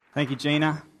Thank you,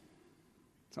 Gina.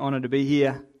 It's an honour to be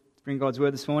here to bring God's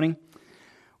Word this morning.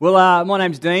 Well, my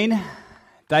name's Dean,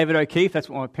 David O'Keefe. That's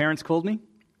what my parents called me.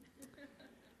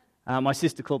 My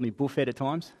sister called me Buffhead at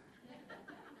times.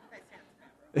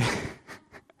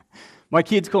 My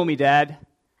kids call me Dad.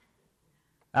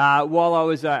 While I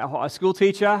was a school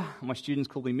teacher, my students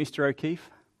called me Mr. O'Keefe.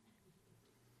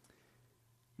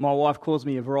 My wife calls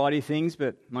me a variety of things,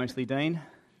 but mostly Dean.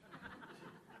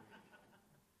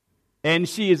 And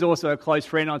she is also a close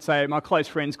friend. I'd say my close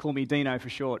friends call me Dino for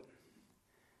short.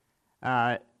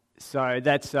 So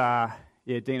that's,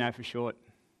 Dino for short.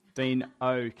 Dean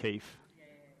O'Keefe.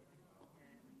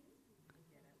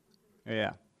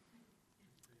 Yeah.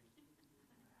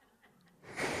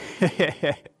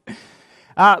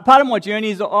 Part of my journey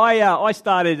is I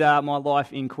started my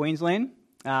life in Queensland,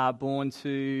 born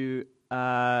to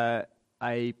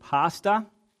a pastor.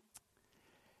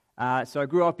 So I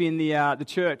grew up in the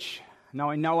church,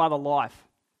 knowing no other life.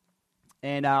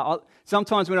 And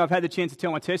sometimes when I've had the chance to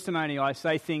tell my testimony, I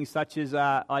say things such as,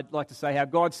 I'd like to say how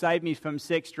God saved me from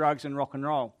sex, drugs, and rock and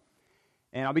roll.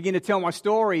 And I begin to tell my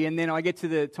story, and then I get to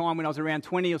the time when I was around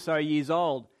 20 or so years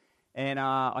old, and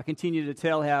I continue to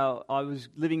tell how I was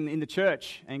living in the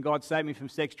church, and God saved me from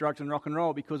sex, drugs, and rock and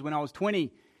roll, because when I was 20,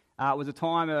 it was a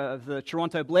time of the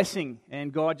Toronto blessing,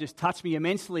 and God just touched me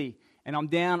immensely. And I'm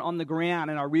down on the ground,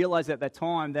 and I realized at that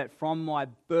time that from my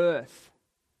birth,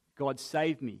 God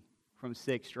saved me from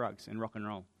sex, drugs, and rock and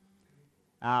roll.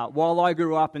 While I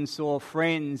grew up and saw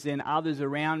friends and others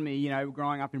around me,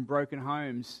 growing up in broken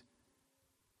homes,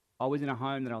 I was in a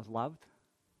home that I was loved.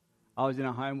 I was in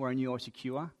a home where I knew I was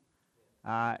secure.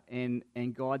 And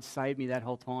God saved me that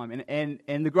whole time.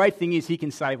 And the great thing is He can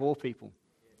save all people.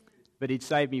 But He'd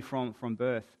saved me from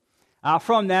birth.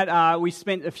 From that, we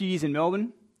spent a few years in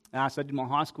Melbourne. So I did my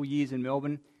high school years in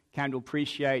Melbourne, came to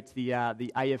appreciate the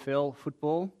AFL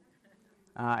football.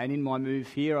 And in my move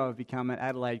here, I've become an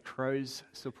Adelaide Crows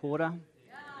supporter.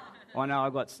 I know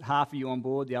I've got half of you on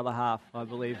board, the other half, I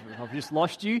believe, I've just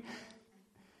lost you.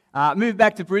 Moved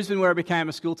back to Brisbane where I became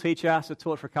a school teacher, so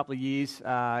taught for a couple of years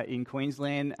in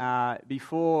Queensland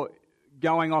before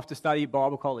going off to study at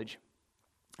Bible college.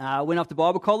 Went off to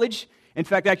Bible college. In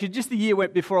fact, actually, just the year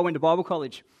before I went to Bible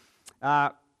college,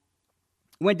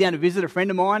 went down to visit a friend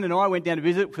of mine, and I went down to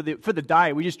visit for the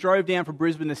day. We just drove down from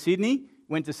Brisbane to Sydney,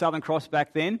 went to Southern Cross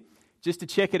back then, just to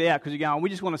check it out, because we're going, we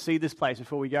just want to see this place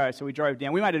before we go. So we drove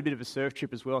down. We made a bit of a surf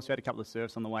trip as well, so we had a couple of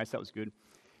surfs on the way, so that was good.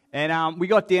 And we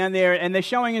got down there, and they're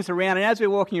showing us around, and as we're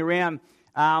walking around,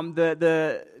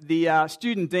 the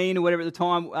student dean, or whatever at the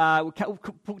time,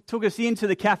 took us into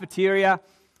the cafeteria,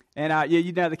 and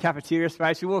you know the cafeteria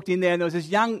space. We walked in there, and there was this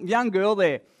young girl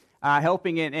there,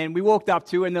 helping it, and we walked up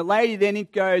to her, and the lady then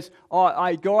goes,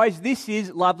 guys, this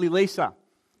is lovely Lisa.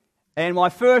 And my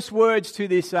first words to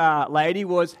this lady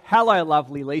was, hello,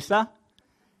 lovely Lisa.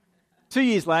 2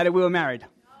 years later, we were married.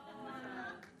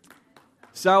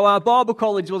 So Bible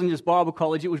college wasn't just Bible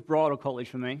college, it was bridal college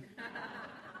for me.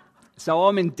 So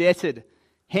I'm indebted,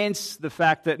 hence the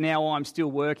fact that now I'm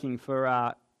still working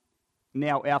for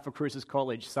now Alpha Crucis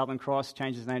College. Southern Cross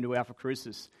changed its name to Alpha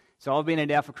Crucis. So I've been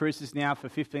at Alpha Crucis now for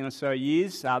 15 or so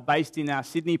years, based in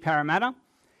Sydney, Parramatta.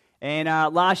 And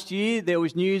last year there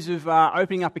was news of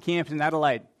opening up a campus in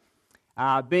Adelaide.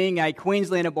 Being a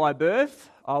Queenslander by birth,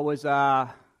 I was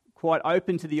quite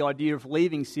open to the idea of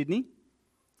leaving Sydney.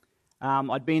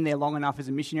 I'd been there long enough as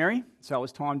a missionary, so it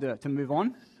was time to move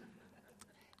on.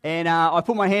 And I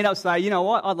put my hand up and say, you know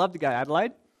what, I'd love to go to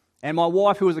Adelaide. And my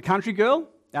wife, who was a country girl,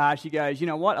 she goes, you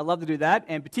know what, I'd love to do that.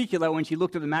 And in particular, when she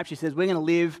looked at the map, she says, we're going to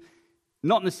live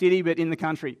not in the city, but in the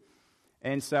country.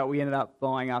 And so we ended up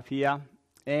buying up here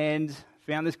and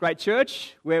found this great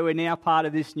church where we're now part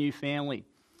of this new family.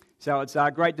 So it's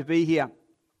great to be here.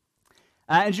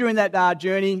 And during that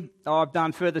journey, I've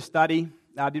done further study.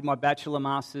 I did my bachelor,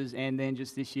 master's, and then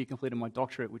just this year completed my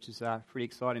doctorate, which is pretty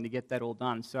exciting to get that all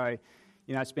done. So,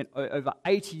 I spent over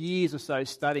 8 years or so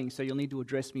studying, so you'll need to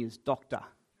address me as doctor.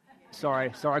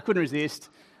 Sorry, I couldn't resist.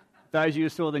 Those of you who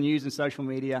saw the news and social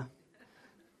media,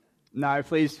 no,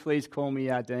 please call me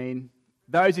Dean.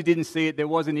 Those who didn't see it, there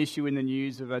was an issue in the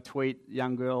news of a tweet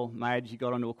young girl made. She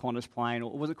got onto a Qantas plane,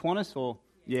 or was it Qantas?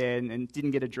 And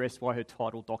didn't get addressed by her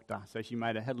title, doctor. So she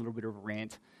had a little bit of a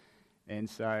rant. And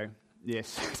so, yes,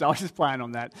 so I was just playing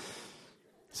on that.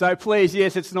 So please,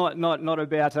 yes, it's not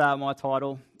about my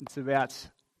title. It's about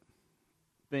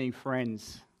being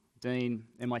friends. Dean,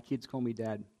 and my kids call me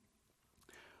Dad.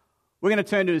 We're going to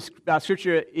turn to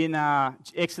Scripture in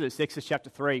Exodus chapter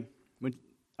 3.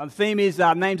 The theme is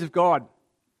names of God.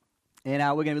 And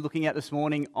we're going to be looking at this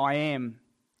morning, I am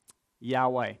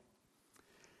Yahweh.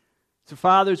 So,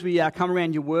 Father, as we come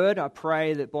around your word, I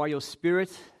pray that by your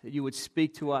Spirit that you would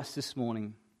speak to us this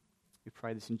morning. We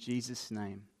pray this in Jesus'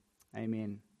 name.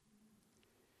 Amen.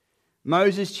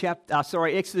 Exodus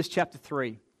chapter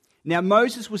 3. Now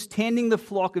Moses was tending the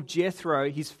flock of Jethro,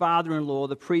 his father-in-law,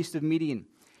 the priest of Midian.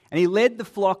 And he led the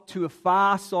flock to a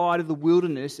far side of the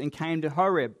wilderness and came to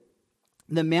Horeb,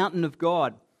 the mountain of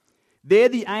God. There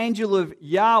the angel of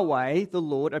Yahweh, the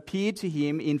Lord, appeared to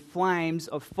him in flames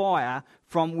of fire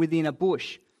from within a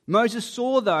bush. Moses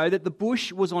saw, though, that the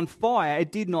bush was on fire,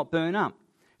 it did not burn up.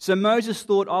 So Moses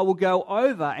thought, I will go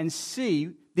over and see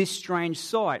this strange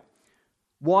sight,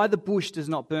 why the bush does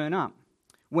not burn up.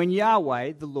 When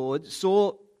Yahweh, the Lord,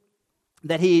 saw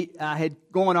that he had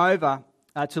gone over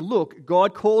to look,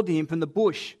 God called to him from the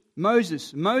bush,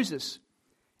 Moses, Moses.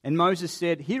 And Moses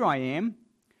said, Here I am.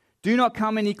 Do not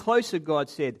come any closer, God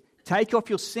said. Take off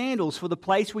your sandals, for the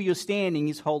place where you're standing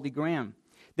is holy ground.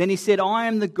 Then he said, I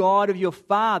am the God of your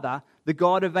father, the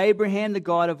God of Abraham, the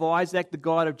God of Isaac, the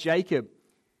God of Jacob.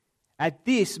 At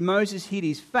this, Moses hid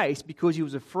his face because he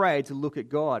was afraid to look at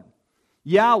God.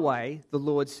 Yahweh, the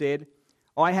Lord said,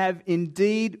 I have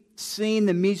indeed seen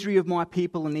the misery of my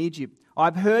people in Egypt.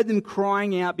 I've heard them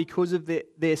crying out because of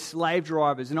their slave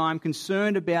drivers, and I am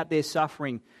concerned about their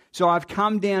suffering. So I've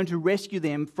come down to rescue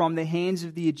them from the hands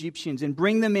of the Egyptians and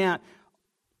bring them out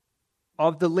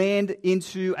of the land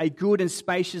into a good and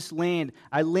spacious land,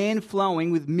 a land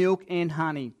flowing with milk and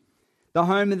honey, the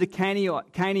home of the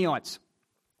Canaanites,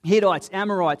 Hittites,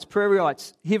 Amorites,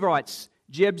 Perizzites, Hivites,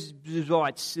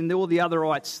 Jebusites, and all the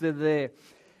otherites that are there.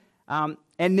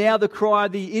 And now the cry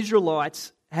of the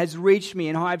Israelites has reached me,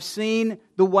 and I have seen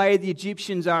the way the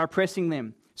Egyptians are oppressing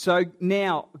them. So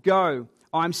now go,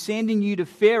 I'm sending you to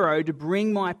Pharaoh to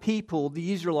bring my people,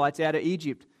 the Israelites, out of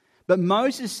Egypt. But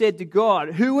Moses said to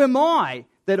God, Who am I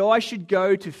that I should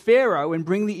go to Pharaoh and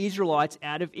bring the Israelites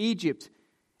out of Egypt?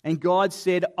 And God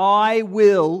said, I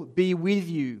will be with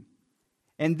you.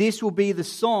 And this will be the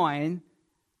sign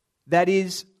that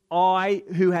is I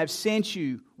who have sent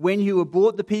you. When you have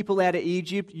brought the people out of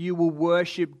Egypt, you will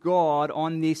worship God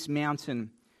on this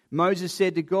mountain. Moses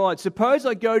said to God, Suppose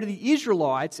I go to the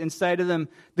Israelites and say to them,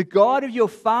 The God of your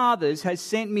fathers has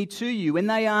sent me to you, and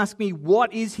they ask me,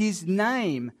 What is his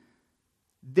name?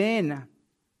 Then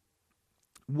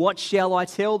what shall I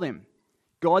tell them?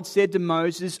 God said to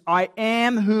Moses, I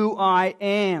am who I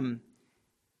am.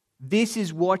 This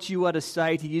is what you are to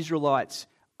say to the Israelites.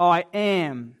 I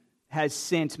am has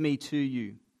sent me to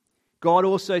you. God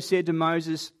also said to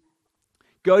Moses,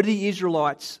 Go to the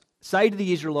Israelites, say to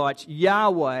the Israelites,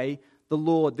 Yahweh, the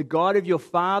Lord, the God of your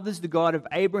fathers, the God of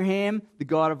Abraham, the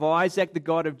God of Isaac, the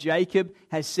God of Jacob,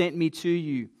 has sent me to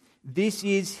you. This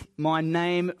is my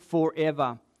name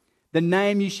forever, the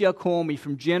name you shall call me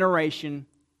from generation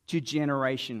to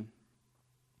generation.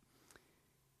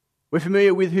 We're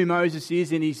familiar with who Moses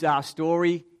is in his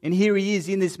story, and here he is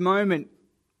in this moment.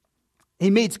 He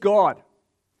meets God,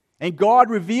 and God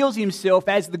reveals himself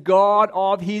as the God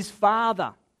of his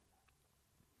father,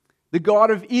 the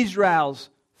God of Israel's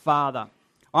father.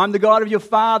 I'm the God of your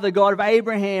father, God of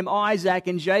Abraham, Isaac,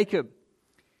 and Jacob.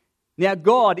 Now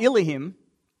God, Elohim,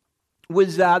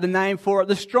 was the name for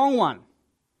the strong one,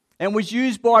 and was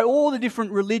used by all the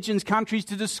different religions, countries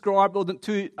to describe or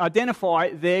to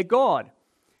identify their God.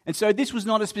 And so this was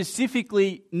not a specific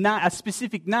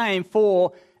name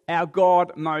for our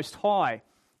God Most High.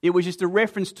 It was just a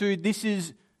reference to, this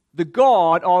is the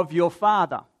God of your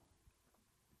father.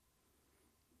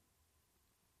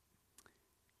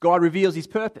 God reveals his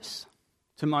purpose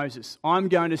to Moses. I'm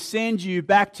going to send you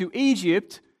back to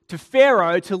Egypt, to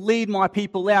Pharaoh, to lead my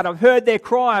people out. I've heard their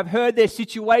cry. I've heard their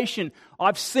situation.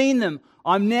 I've seen them.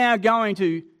 I'm now going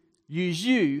to use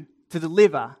you to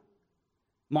deliver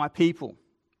my people.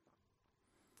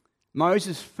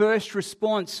 Moses' first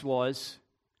response was,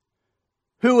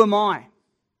 Who am I?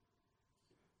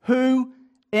 Who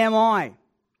am I?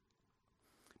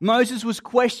 Moses was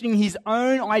questioning his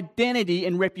own identity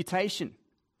and reputation.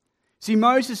 See,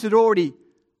 Moses had already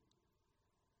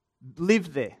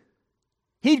lived there.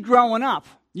 He'd grown up.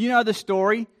 You know the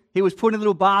story. He was put in a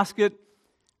little basket,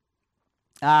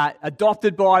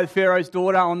 adopted by the Pharaoh's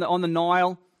daughter on the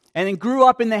Nile, and then grew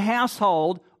up in the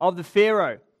household of the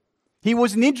Pharaoh. He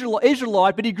was an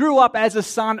Israelite, but he grew up as a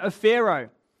son of Pharaoh.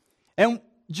 And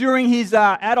during his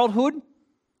adulthood,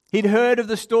 he'd heard of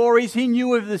the stories. He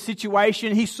knew of the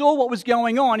situation. He saw what was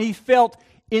going on. He felt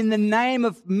in the name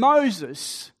of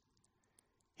Moses,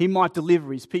 he might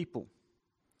deliver his people.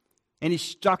 And he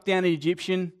struck down an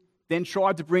Egyptian, then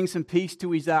tried to bring some peace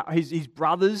to his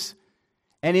brothers.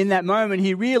 And in that moment,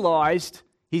 he realized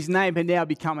his name had now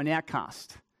become an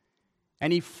outcast.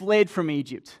 And he fled from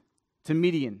Egypt. to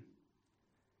Midian.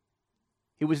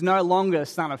 He was no longer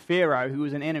son of Pharaoh, who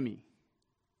was an enemy.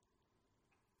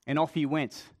 And off he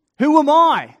went. Who am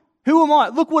I? Who am I?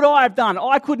 Look what I have done.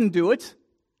 I couldn't do it.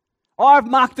 I've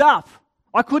mucked up.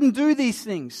 I couldn't do these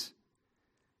things.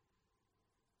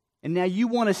 And now you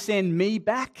want to send me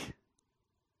back?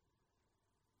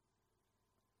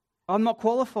 I'm not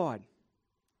qualified.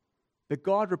 But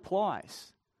God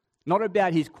replies, not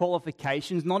about his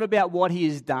qualifications, not about what he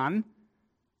has done,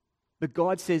 but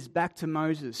God says back to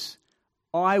Moses,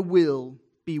 I will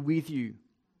be with you.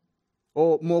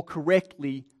 Or more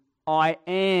correctly, I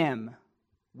am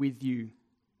with you.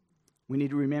 We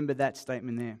need to remember that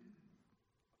statement there.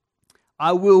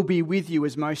 I will be with you,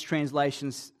 as most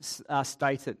translations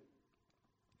state it.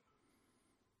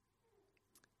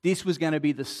 This was going to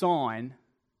be the sign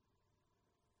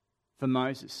for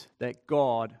Moses, that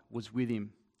God was with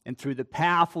him. And through the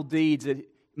powerful deeds that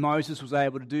Moses was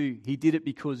able to do, he did it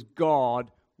because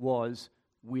God was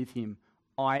with him.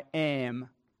 I am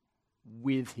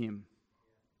with him.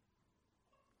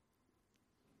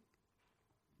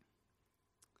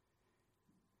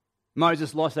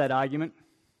 Moses lost that argument.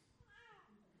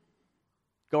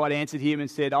 God answered him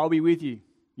and said, I'll be with you.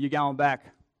 You're going back.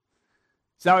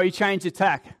 So he changed the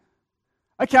tack.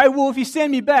 Okay, well, if you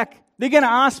send me back, they're going to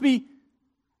ask me,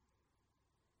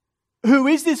 who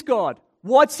is this God?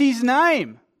 What's his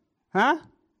name? Huh?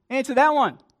 Answer that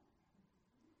one.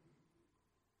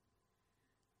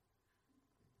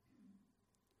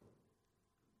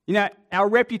 You know, our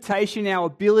reputation, our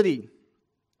ability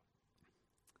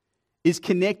is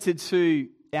connected to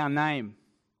our name.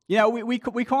 You know, we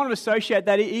kind of associate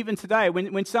that even today.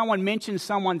 When someone mentions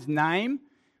someone's name,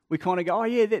 we kind of go, oh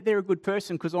yeah, they're a good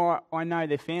person because I know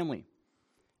their family.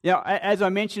 You know, as I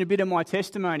mentioned a bit of my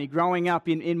testimony, growing up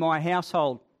in my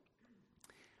household,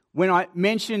 when I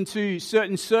mention to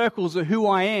certain circles of who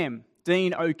I am,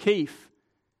 Dean O'Keefe,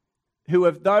 who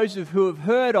have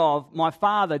heard of my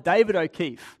father, David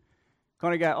O'Keefe,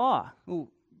 kind of go, oh, well,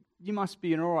 you must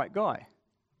be an all right guy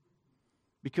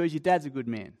because your dad's a good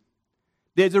man.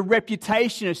 There's a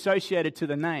reputation associated to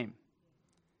the name.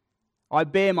 I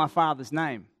bear my father's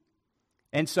name.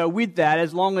 And so with that,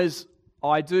 as long as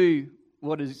I do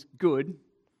what is good,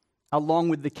 along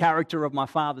with the character of my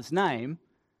father's name,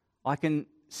 I can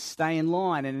stay in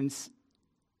line and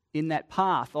in that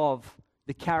path of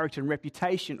the character and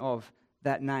reputation of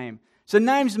that name. So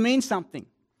names mean something.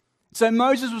 So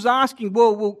Moses was asking,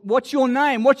 well, what's your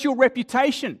name? What's your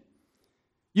reputation?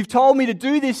 You've told me to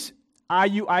do this. Are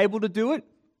you able to do it?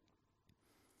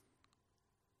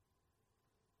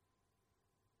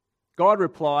 God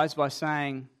replies by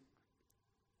saying,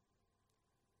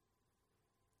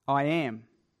 I am.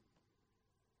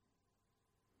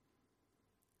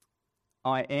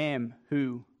 I am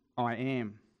who I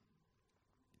am.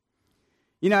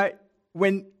 You know,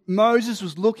 when Moses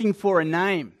was looking for a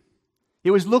name,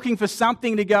 he was looking for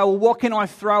something to go, well, what can I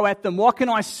throw at them? What can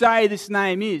I say this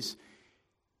name is?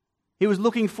 He was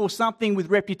looking for something with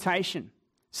reputation,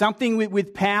 something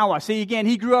with power. See, again,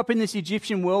 he grew up in this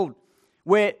Egyptian world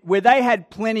where they had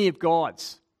plenty of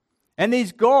gods. And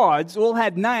these gods all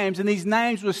had names, and these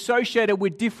names were associated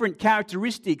with different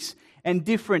characteristics and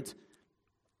different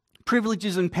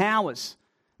privileges and powers.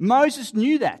 Moses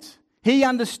knew that. He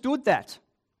understood that.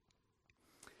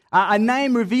 A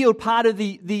name revealed part of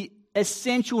the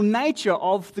essential nature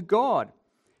of the God.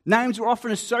 Names were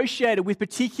often associated with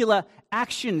particular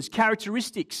actions,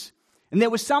 characteristics. And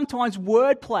there was sometimes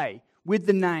wordplay with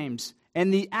the names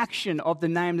and the action of the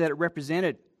name that it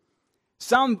represented.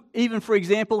 Some, even for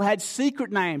example, had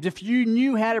secret names. If you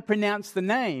knew how to pronounce the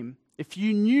name, if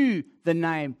you knew the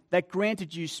name, that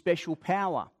granted you special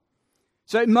power.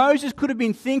 So Moses could have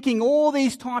been thinking all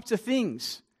these types of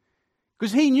things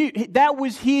because he knew that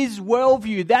was his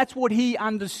worldview. That's what he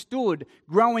understood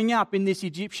growing up in this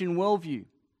Egyptian worldview.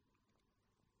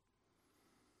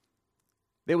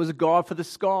 There was a God for the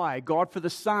sky, God for the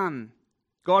sun,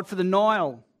 God for the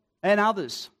Nile, and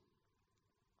others.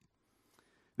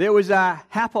 There was a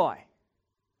Hapi,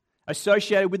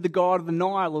 associated with the God of the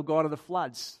Nile or God of the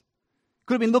floods.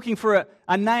 Could have been looking for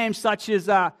a name such as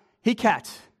Hikat.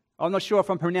 I'm not sure if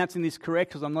I'm pronouncing this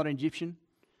correct because I'm not Egyptian.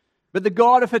 But the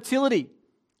God of fertility,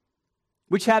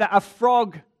 which had a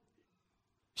frog-shaped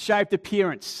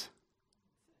appearance.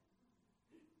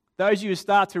 Those of you who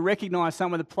start to recognize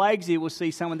some of the plagues here will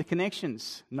see some of the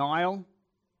connections. Nile,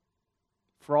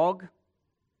 frog.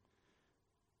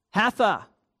 Hathor,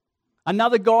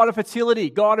 another god of fertility,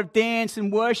 god of dance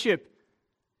and worship,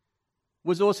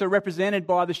 was also represented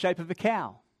by the shape of a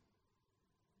cow.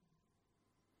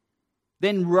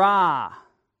 Then Ra,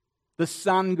 the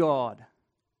sun god.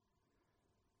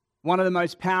 one of the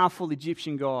most powerful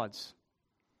Egyptian gods.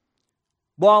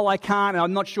 While I can't, and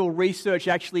I'm not sure research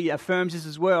actually affirms this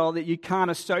as well, that you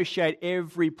can't associate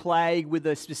every plague with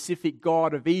a specific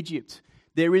god of Egypt.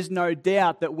 There is no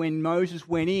doubt that when Moses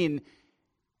went in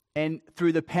and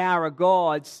through the power of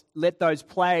God let those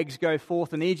plagues go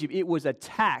forth in Egypt, it was an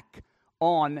attack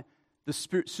on the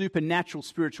supernatural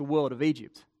spiritual world of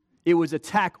Egypt. It was an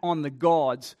attack on the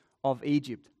gods of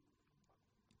Egypt.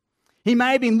 He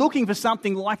may have been looking for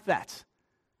something like that.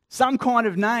 Some kind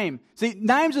of name. See,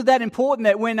 names are that important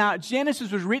that when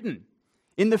Genesis was written,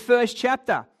 in the first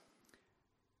chapter,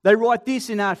 they write this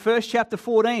in first chapter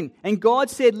 14. And God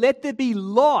said, let there be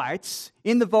lights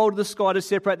in the vault of the sky to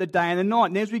separate the day and the night.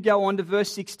 And as we go on to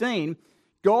verse 16,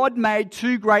 God made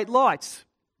two great lights.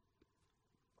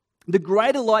 The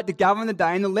greater light to govern the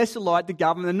day and the lesser light to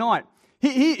govern the night.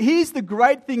 Here's the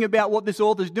great thing about what this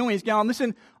author's doing. He's going,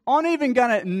 listen, I'm even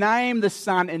going to name the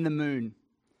sun and the moon.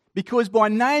 Because by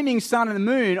naming sun and the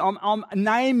moon, I'm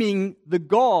naming the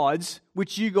gods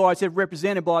which you guys have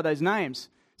represented by those names.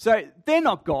 So they're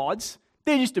not gods.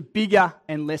 They're just a bigger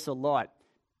and lesser light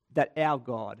that our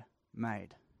God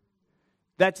made.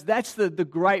 That's the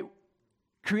great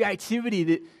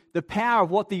creativity, the power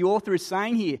of what the author is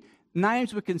saying here.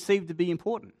 Names were conceived to be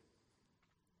important.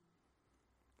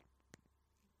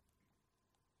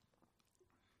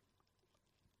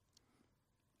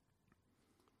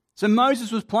 So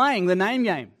Moses was playing the name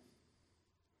game.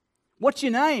 What's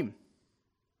your name?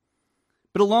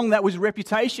 But along that was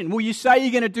reputation. Will you say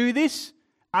you're going to do this?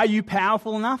 Are you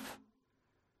powerful enough?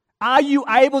 Are you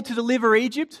able to deliver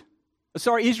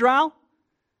Israel?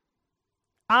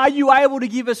 Are you able to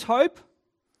give us hope?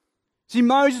 See,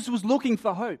 Moses was looking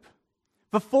for hope.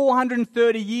 For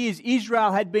 430 years,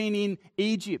 Israel had been in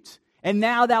Egypt, and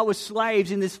now they were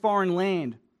slaves in this foreign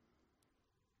land.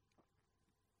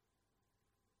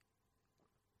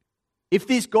 If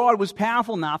this God was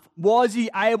powerful enough, was he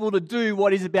able to do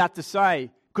what he's about to say?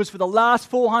 Because for the last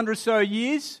 400 or so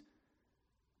years,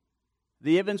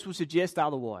 the evidence will suggest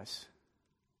otherwise.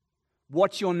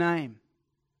 What's your name?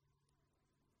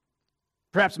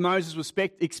 Perhaps Moses was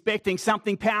expecting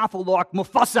something powerful like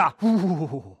Mufasa.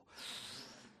 Ooh.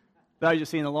 Those who've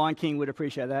seen The Lion King would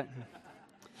appreciate that.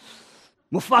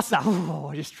 Mufasa. Ooh,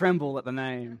 I just tremble at the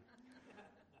name.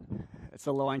 It's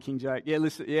a Lion King joke. Yeah,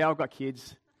 listen. Yeah, I've got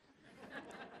kids.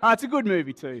 It's a good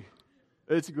movie too.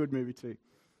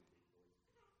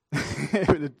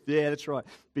 Yeah, that's right.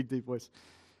 Big deep voice.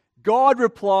 God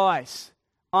replies,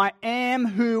 I am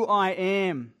who I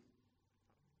am.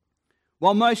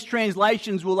 While most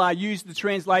translations will use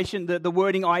the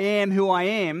wording I am who I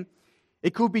am,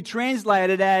 it could be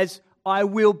translated as I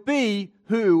will be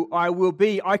who I will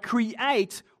be. I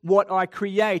create what I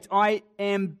create. I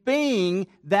am being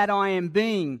that I am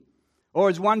being. Or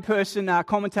as one person,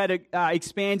 commentator,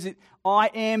 expands it, I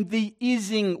am the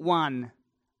ising one.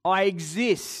 I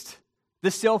exist,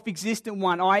 the self-existent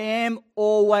one. I am,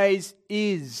 always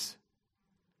is.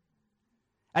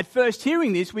 At first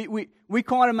hearing this, we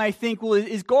kind of may think, well,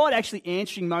 is God actually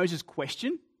answering Moses'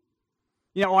 question?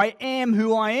 You know, I am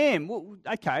who I am. Well,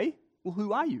 okay, well,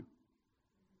 who are you?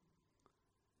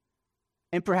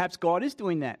 And perhaps God is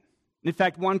doing that. In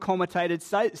fact, one commentator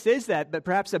says that, but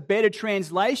perhaps a better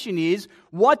translation is,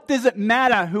 what does it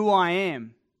matter who I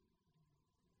am?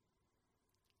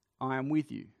 I am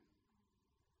with you.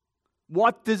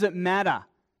 What does it matter?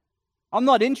 I'm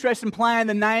not interested in playing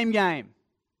the name game.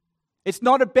 It's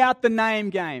not about the name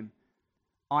game.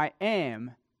 I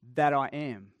am that I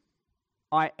am.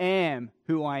 I am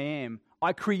who I am.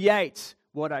 I create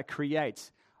what I create.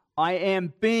 I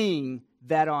am being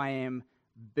that I am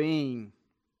being.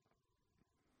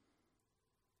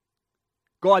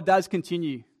 God does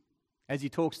continue as he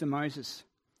talks to Moses.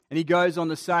 And he goes on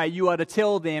to say, you are to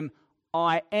tell them,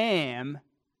 I am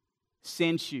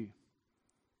sent you.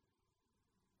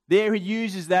 There he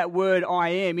uses that word I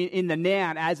am in the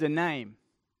noun as a name.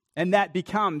 And that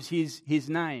becomes his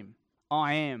name.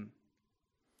 I am.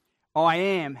 I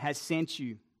am has sent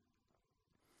you.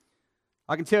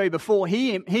 I can tell you before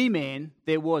He-Man,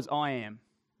 there was I am.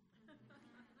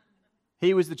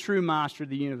 He was the true master of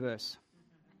the universe.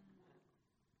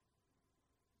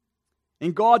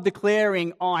 And God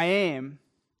declaring, I am,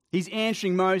 he's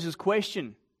answering Moses'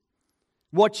 question.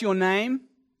 What's your name?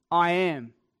 I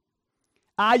am.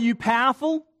 Are you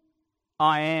powerful?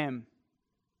 I am.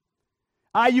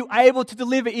 Are you able to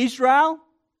deliver Israel?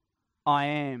 I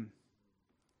am.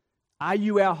 Are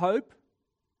you our hope?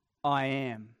 I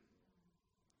am.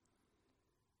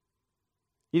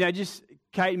 You know, just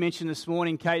Kate mentioned this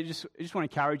morning, Kate, I just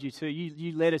want to encourage you too.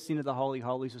 You led us into the Holy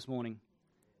Holies this morning.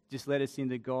 just led us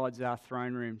into God's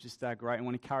throne room. Just great. I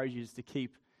want to encourage you just to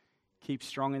keep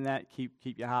strong in that, keep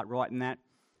your heart right in that.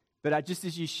 But just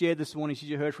as you shared this morning, as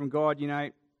you heard from God,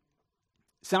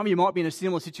 some of you might be in a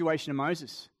similar situation to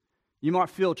Moses. You might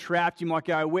feel trapped. You might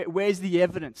go, where's the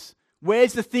evidence?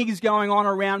 Where's the things going on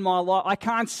around my life? I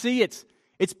can't see it.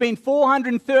 It's been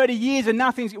 430 years and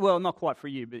nothing's, well, not quite for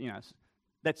you, but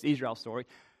that's the Israel story.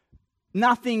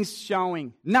 Nothing's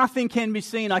showing. Nothing can be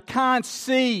seen. I can't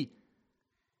see.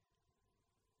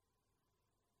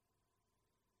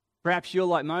 Perhaps you're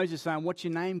like Moses saying, what's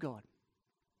your name, God?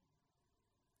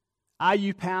 Are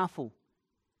you powerful?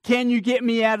 Can you get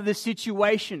me out of this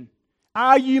situation?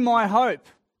 Are you my hope?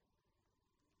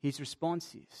 His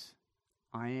response is,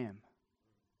 I am.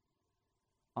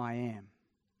 I am.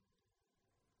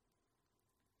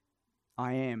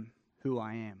 I am who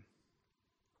I am.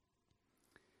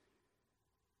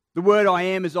 The word I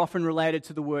am is often related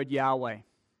to the word Yahweh.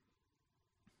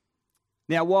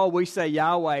 Now, while we say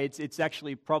Yahweh, it's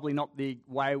actually probably not the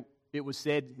way it was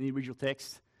said in the original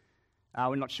text.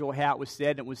 We're not sure how it was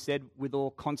said. It was said with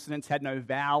all consonants, had no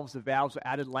vowels. The vowels were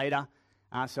added later.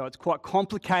 So it's quite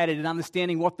complicated in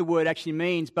understanding what the word actually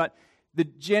means. But the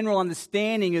general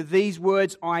understanding of these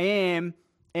words, I am,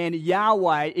 and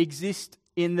Yahweh exist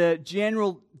in the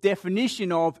general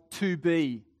definition of to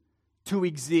be, to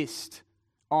exist.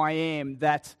 I am,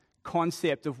 that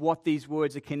concept of what these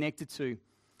words are connected to.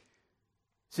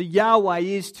 So Yahweh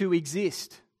is to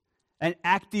exist, an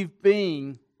active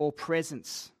being or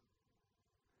presence.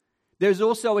 There's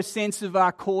also a sense of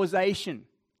our causation,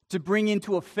 to bring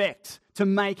into effect, to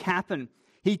make happen.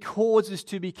 He causes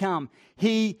to become.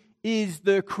 He is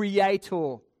the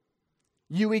creator.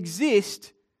 You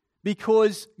exist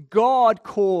because God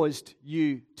caused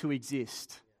you to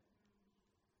exist.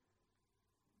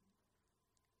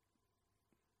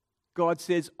 God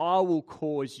says, I will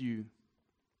cause you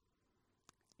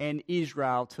and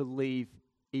Israel to leave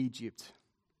Egypt.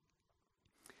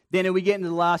 Then we get into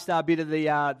the last bit of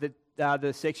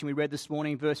the section we read this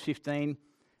morning, verse 15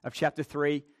 of chapter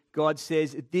 3. God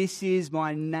says, this is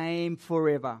my name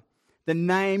forever, the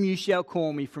name you shall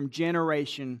call me from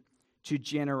generation to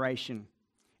generation.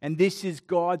 And this is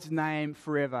God's name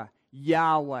forever,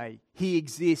 Yahweh. He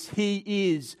exists.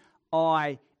 He is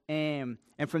I am.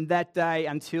 And from that day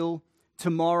until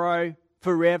tomorrow,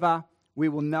 forever, we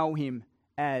will know him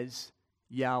as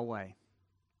Yahweh.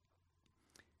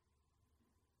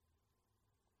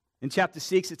 In chapter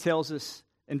 6, it tells us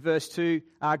in verse 2,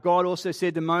 God also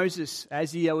said to Moses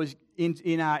as he was in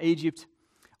Egypt,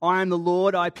 I am the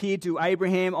Lord, I appeared to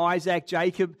Abraham, Isaac,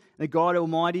 Jacob, the God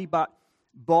Almighty, but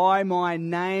by my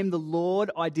name, the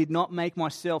Lord, I did not make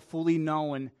myself fully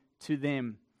known to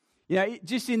them.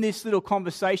 Just in this little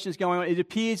conversation that's going on, it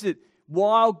appears that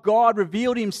while God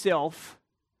revealed himself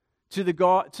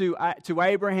to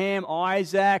Abraham,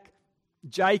 Isaac,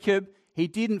 Jacob, he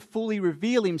didn't fully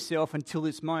reveal himself until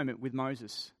this moment with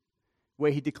Moses,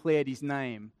 where he declared his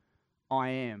name, I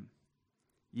am,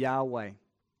 Yahweh.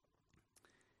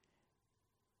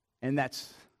 And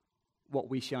that's what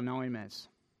we shall know him as.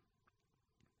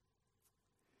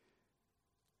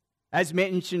 As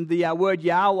mentioned, the word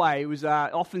Yahweh was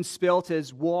often spelt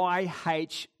as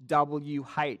YHWH,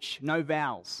 no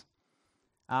vowels.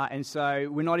 And so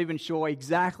we're not even sure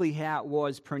exactly how it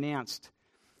was pronounced.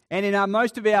 And in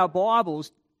most of our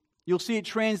Bibles, you'll see it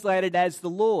translated as the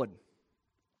Lord.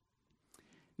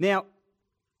 Now,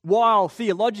 while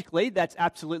theologically that's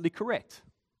absolutely correct,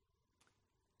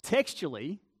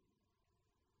 textually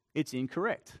it's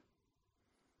incorrect.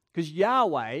 Because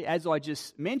Yahweh, as I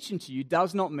just mentioned to you,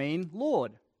 does not mean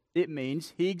Lord. It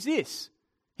means he exists.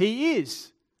 He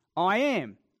is. I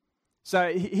am.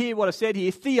 So here, what I said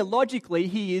here, theologically,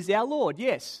 he is our Lord,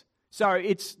 yes. So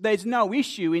there's no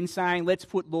issue in saying, let's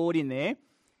put Lord in there.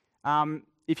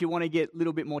 If you want to get a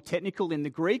little bit more technical, in the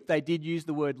Greek, they did use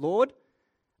the word Lord.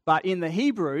 But in the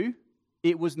Hebrew,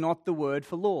 it was not the word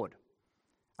for Lord.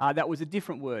 That was a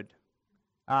different word,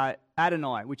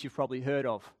 Adonai, which you've probably heard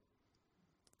of.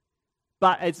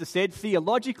 But as I said,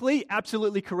 theologically,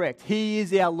 absolutely correct. He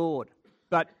is our Lord.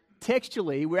 But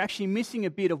textually, we're actually missing a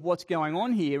bit of what's going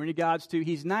on here in regards to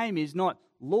his name is not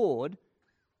Lord.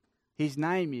 His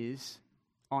name is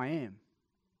I am.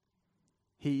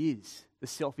 He is the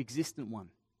self-existent one.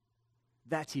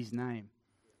 That's his name.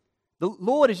 The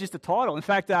Lord is just a title. In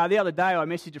fact, the other day I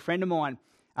messaged a friend of mine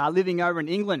living over in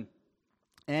England.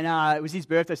 And it was his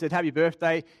birthday. I said, happy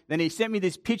birthday. Then he sent me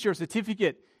this picture, a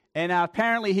certificate. And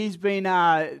apparently he's been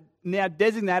now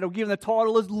designated or given the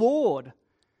title as Lord.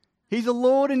 He's a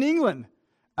Lord in England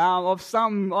of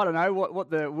some, I don't know what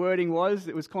the wording was.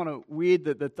 It was kind of weird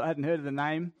that I hadn't heard of the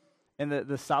name. and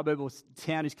the suburb or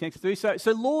town is connected to.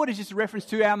 So Lord is just a reference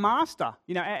to our master,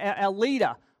 our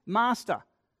leader, master.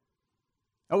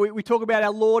 We talk about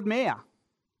our Lord Mayor.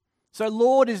 So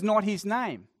Lord is not his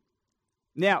name.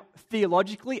 Now,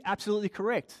 theologically, absolutely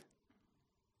correct.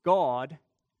 God,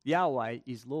 Yahweh,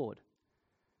 is Lord.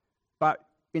 But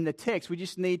in the text, we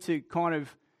just need to kind of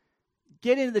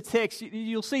get into the text.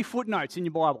 You'll see footnotes in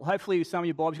your Bible. Hopefully some of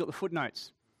your Bibles got the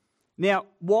footnotes. Now,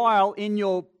 while in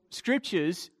your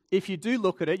scriptures, if you do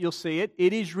look at it, you'll see it.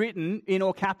 It is written in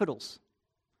all capitals.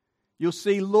 You'll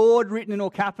see Lord written in all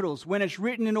capitals. When it's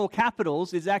written in all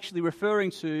capitals, it's actually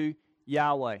referring to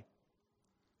Yahweh.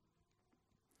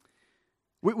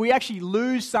 We actually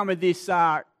lose some of this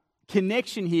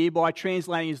connection here by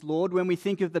translating as Lord when we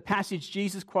think of the passage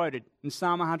Jesus quoted in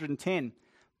Psalm 110.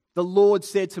 The Lord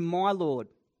said to my Lord.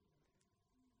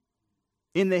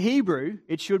 In the Hebrew,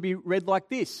 it should be read like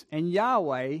this. And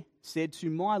Yahweh said to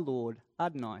my Lord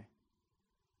Adonai.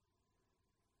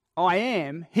 I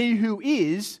am, he who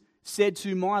is, said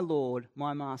to my Lord,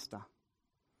 my Master.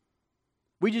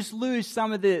 We just lose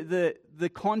some of the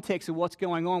context of what's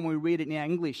going on when we read it in our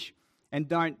English and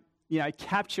don't,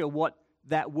 capture what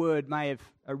that word may have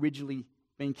originally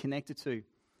been connected to.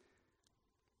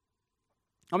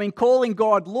 I mean, calling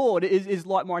God Lord is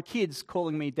like my kids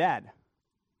calling me Dad.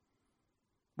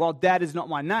 While Dad is not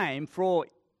my name, for all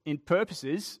in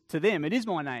purposes, to them it is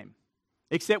my name.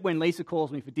 Except when Lisa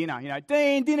calls me for dinner.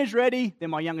 Dean, dinner's ready. Then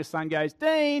my youngest son goes,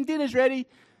 Dean, dinner's ready.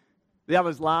 The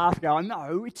others laugh, going,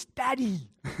 no, it's Daddy.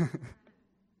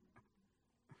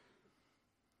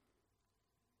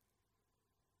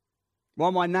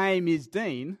 While my name is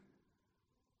Dean,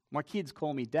 my kids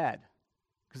call me Dad,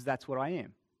 because that's what I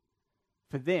am.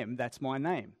 For them, that's my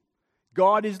name.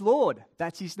 God is Lord.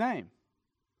 That's his name.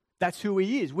 That's who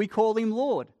he is. We call him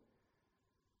Lord.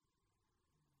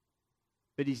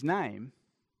 But his name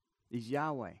is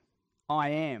Yahweh. I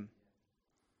am.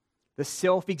 The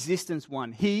self-existence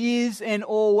one. He is and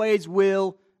always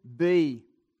will be.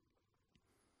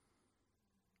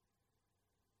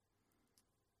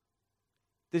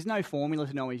 There's no formula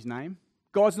to know his name.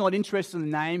 God's not interested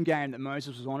in the name game that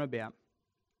Moses was on about.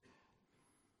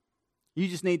 You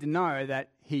just need to know that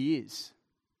he is.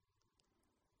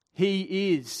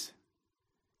 He is.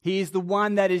 He is the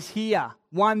one that is here,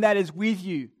 one that is with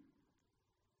you.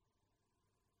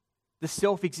 The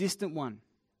self-existent one.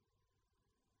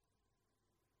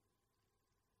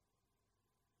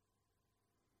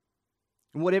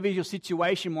 And whatever your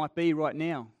situation might be right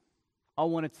now, I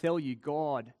want to tell you,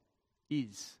 God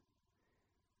is.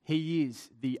 He is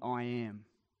the I am.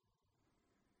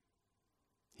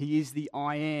 He is the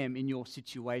I am in your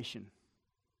situation.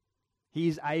 He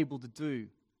is able to do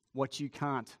what you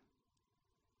can't.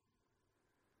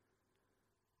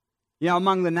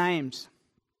 Among the names,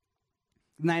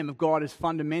 the name of God is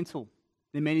fundamental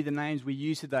in many of the names we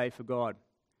use today for God.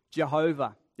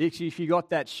 Jehovah. Actually, if you got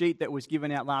that sheet that was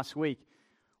given out last week,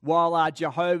 while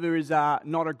Jehovah is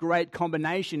not a great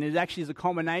combination, it actually is a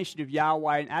combination of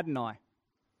Yahweh and Adonai.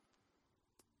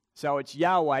 So it's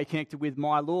Yahweh connected with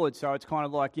my Lord. So it's kind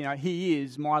of like, he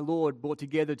is my Lord brought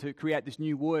together to create this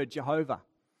new word, Jehovah.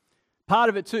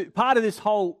 Part of this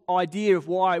whole idea of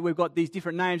why we've got these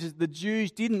different names is the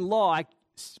Jews didn't like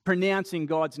pronouncing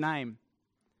God's name.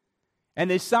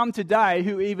 And there's some today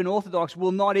who, even Orthodox,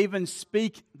 will not even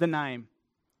speak the name.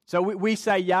 So we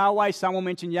say Yahweh, some will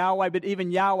mention Yahweh, but even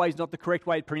Yahweh is not the correct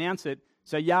way to pronounce it.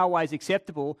 So Yahweh is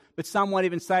acceptable, but some won't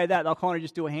even say that. They'll kind of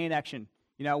just do a hand action,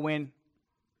 when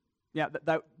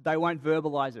they won't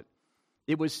verbalize it.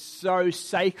 It was so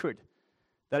sacred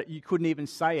that you couldn't even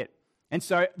say it. And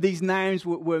so these names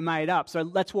were made up. So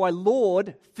that's why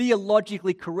Lord,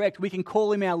 theologically correct, we can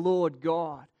call him our Lord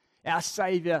God, our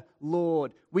Savior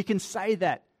Lord. We can say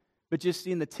that, but just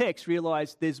in the text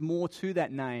realize there's more to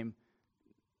that name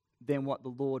than what the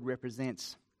Lord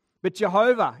represents. But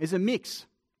Jehovah is a mix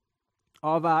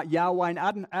of Yahweh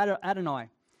and Adonai.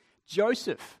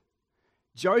 Joseph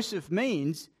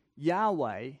means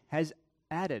Yahweh has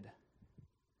added.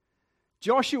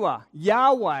 Joshua,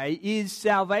 Yahweh is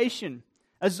salvation.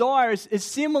 Isaiah is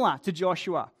similar to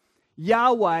Joshua.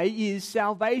 Yahweh is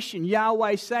salvation.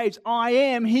 Yahweh saves. I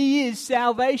am, he is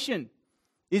salvation,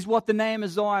 is what the name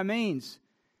Isaiah means.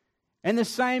 And the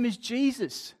same is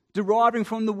Jesus, deriving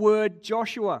from the word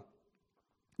Joshua.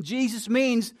 Jesus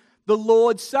means the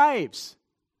Lord saves.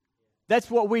 That's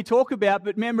what we talk about,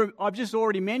 but remember, I've just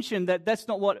already mentioned that that's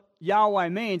not what Yahweh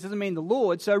means. It doesn't mean the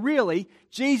Lord. So really,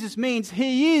 Jesus means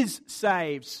he is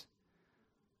saves.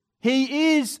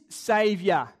 He is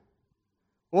Savior.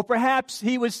 Or perhaps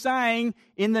he was saying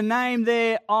in the name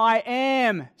there, I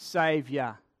am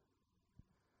Savior.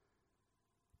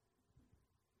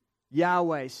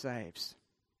 Yahweh saves.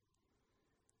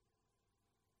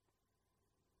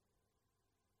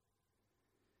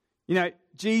 You know,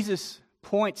 Jesus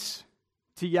points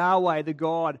to Yahweh, the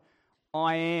God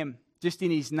I am, just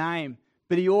in his name.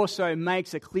 But he also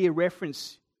makes a clear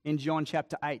reference in John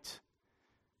chapter 8.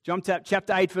 John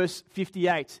chapter 8, verse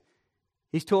 58.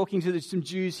 He's talking to some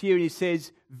Jews here and he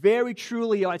says, "Very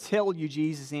truly I tell you,"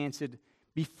 Jesus answered,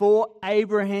 "before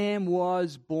Abraham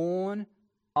was born,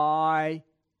 I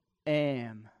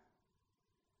am."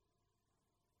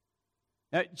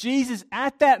 Now, Jesus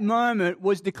at that moment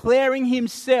was declaring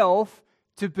himself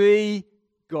to be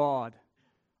God.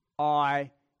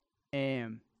 I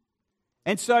am.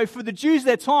 And so for the Jews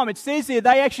at that time, it says there,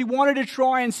 they actually wanted to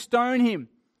try and stone him.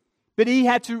 But he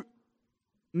had to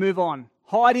move on,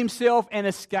 hide himself and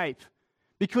escape.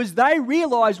 Because they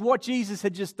realized what Jesus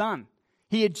had just done.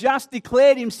 He had just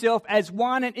declared himself as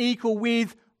one and equal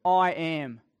with I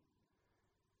am.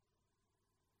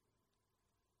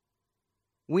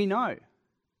 We know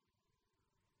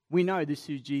this is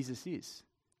who Jesus is.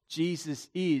 Jesus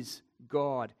is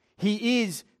God. He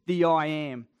is the I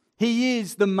am. He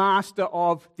is the master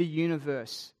of the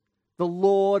universe, the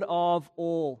Lord of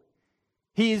all.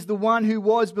 He is the one who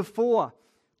was before.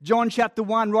 John chapter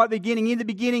 1, right at the beginning. In the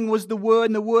beginning was the Word,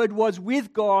 and the Word was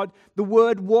with God. The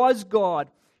Word was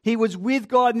God. He was with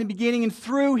God in the beginning, and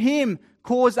through him,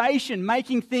 causation,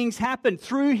 making things happen.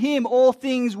 Through him, all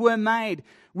things were made.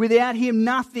 Without him,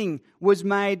 nothing was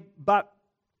made, but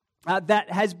that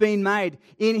has been made.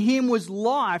 In him was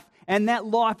life, and that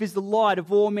life is the light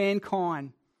of all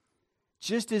mankind.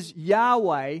 Just as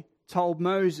Yahweh told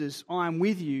Moses, "I am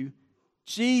with you,"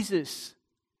 Jesus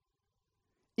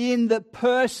in the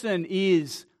person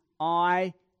is,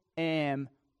 "I am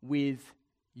with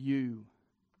you."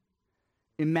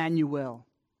 Emmanuel,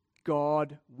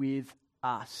 God with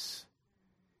us.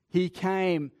 He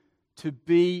came to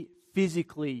be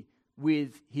physically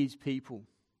with his people.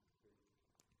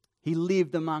 He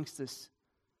lived amongst us,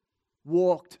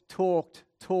 walked, talked,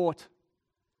 taught.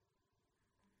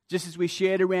 Just as we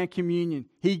shared around communion,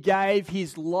 he gave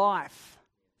his life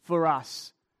for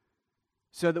us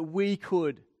so that we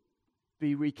could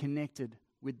be reconnected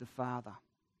with the Father.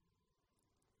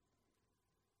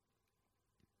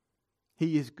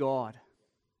 He is God,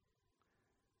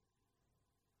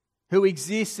 who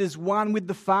exists as one with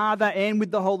the Father and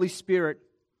with the Holy Spirit.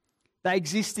 They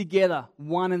exist together,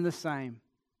 one and the same.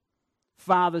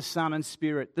 Father, Son, and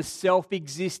Spirit, the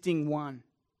self-existing one.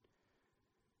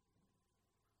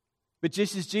 But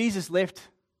just as Jesus left,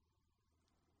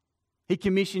 he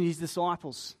commissioned his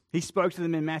disciples. He spoke to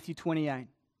them in Matthew 28.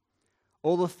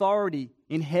 "All authority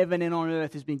in heaven and on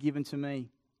earth has been given to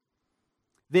me.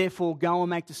 Therefore, go and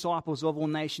make disciples of all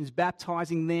nations,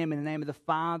 baptizing them in the name of the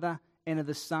Father and of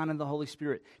the Son and the Holy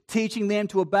Spirit, teaching them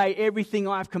to obey everything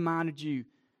I have commanded you.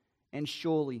 And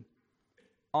surely,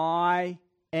 I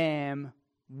am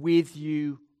with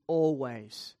you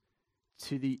always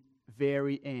to the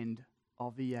very end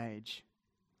of the age."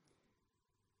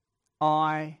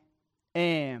 I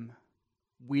am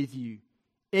with you.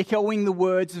 Echoing the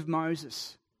words of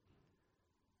Moses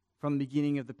from the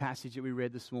beginning of the passage that we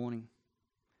read this morning.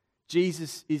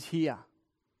 Jesus is here.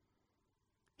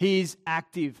 He is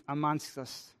active amongst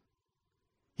us.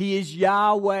 He is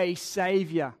Yahweh,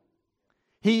 Savior.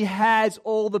 He has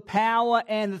all the power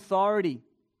and authority.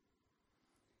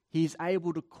 He is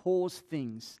able to cause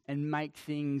things and make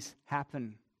things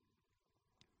happen.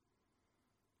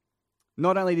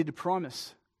 Not only did he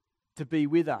promise to be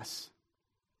with us,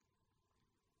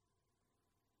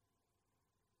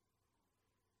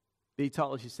 but he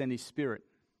told us to send his Spirit.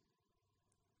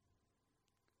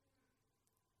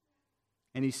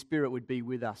 And his Spirit would be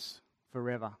with us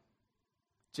forever.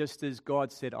 Just as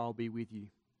God said, "I'll be with you."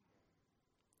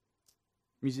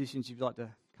 Musicians, if you'd like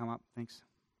to come up, thanks.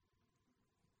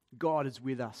 God is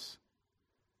with us.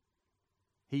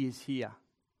 He is here.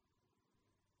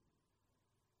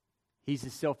 He's the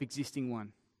self-existing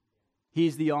one. He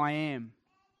is the I am.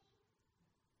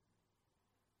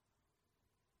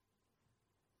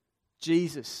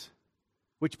 Jesus,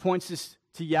 which points us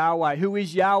to Yahweh, who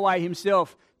is Yahweh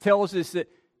himself, tells us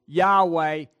that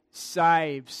Yahweh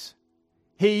saves.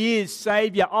 He is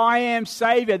Savior. I am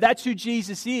Savior. That's who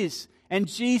Jesus is. And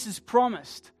Jesus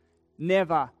promised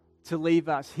never to leave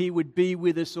us. He would be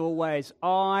with us always.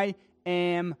 I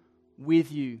am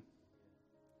with you.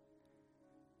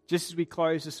 Just as we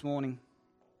close this morning,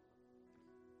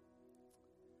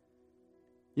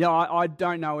 I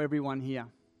don't know everyone here.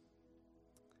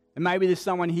 And maybe there's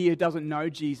someone here who doesn't know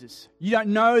Jesus. You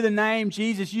don't know the name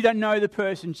Jesus. You don't know the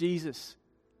person Jesus.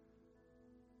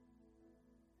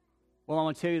 Well, I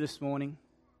want to tell you this morning,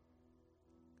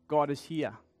 God is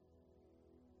here.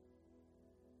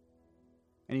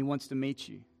 And He wants to meet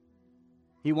you.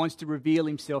 He wants to reveal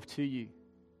Himself to you.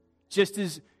 Just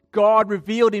as God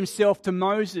revealed Himself to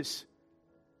Moses,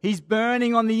 He's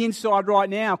burning on the inside right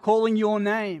now, calling your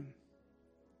name.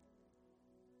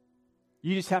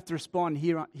 You just have to respond,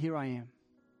 here I am.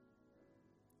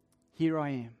 Here I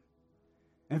am.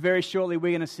 And very shortly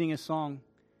we're going to sing a song.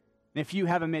 And if you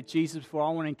haven't met Jesus before,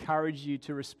 I want to encourage you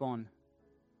to respond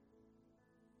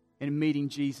in meeting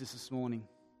Jesus this morning.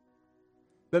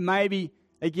 But maybe,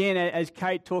 again, as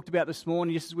Kate talked about this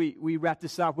morning, just as we wrap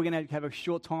this up, we're going to have a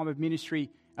short time of ministry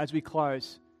as we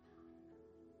close.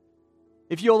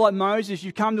 If you're like Moses,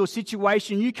 you've come to a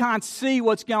situation, you can't see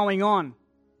what's going on.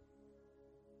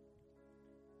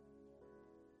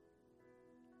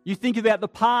 You think about the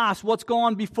past, what's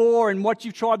gone before, and what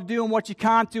you've tried to do and what you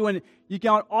can't do, and you're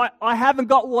going, I haven't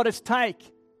got what it takes.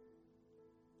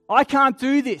 I can't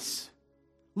do this.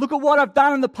 Look at what I've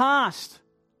done in the past.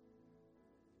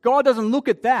 God doesn't look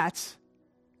at that.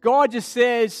 God just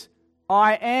says,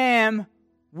 I am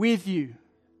with you.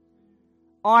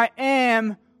 I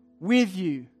am with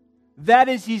you. That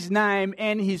is His name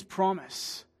and His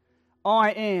promise.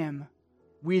 I am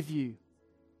with you.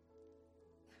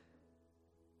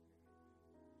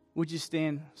 Would you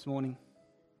stand this morning?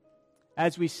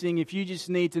 As we sing, if you just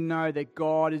need to know that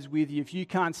God is with you, if you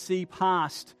can't see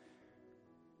past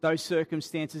those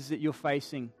circumstances that you're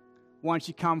facing, why don't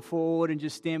you come forward and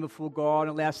just stand before God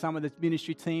and allow some of the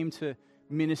ministry team to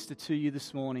minister to you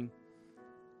this morning.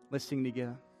 Let's sing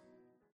together.